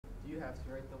have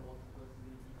to write the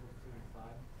multiplicity equals 2 and 5?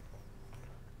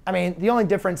 I mean, the only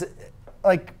difference,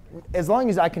 like, as long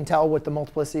as I can tell what the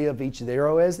multiplicity of each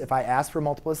 0 is, if I ask for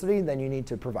multiplicity, then you need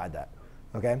to provide that.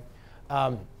 OK?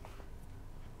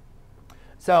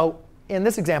 So in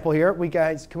this example here,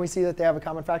 can we see that they have a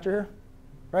common factor here?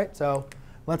 Right? So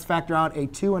let's factor out a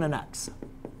 2 and an x.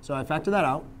 So I factor that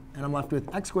out, and I'm left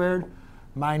with x squared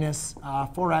minus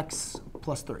 4x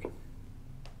plus 3.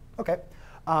 OK.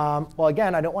 Well,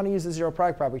 again, I don't want to use the zero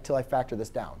product property until I factor this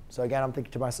down. So again, I'm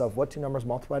thinking to myself, what two numbers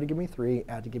multiply to give me 3,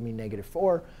 add to give me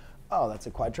 -4? Oh, that's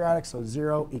a quadratic. So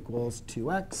 0 equals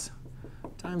 2x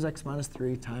times x minus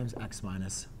 3 times x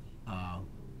minus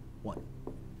 1.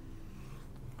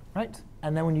 Right?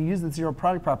 And then when you use the zero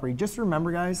product property, just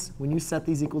remember, guys, when you set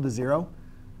these equal to 0,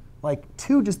 like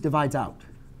 2 just divides out.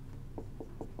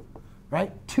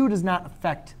 Right? 2 does not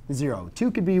affect the 0. 2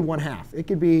 could be 1/2. It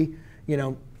could be,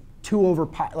 2 over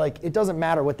pi. Like, it doesn't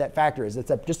matter what that factor is.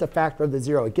 It's just a factor of the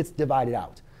 0. It gets divided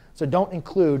out. So don't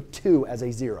include 2 as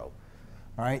a 0.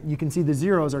 All right? You can see the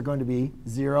zeros are going to be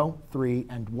 0, 3,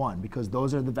 and 1, because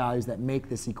those are the values that make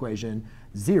this equation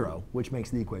 0, which makes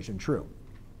the equation true.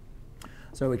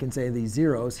 So we can say these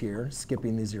zeros here,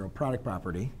 skipping the zero product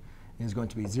property, is going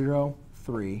to be 0,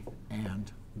 3,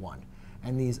 and 1.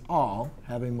 And these all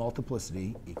have a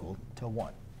multiplicity equal to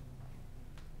 1.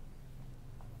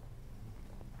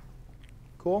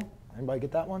 Cool? Anybody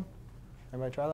get that one? Everybody try that?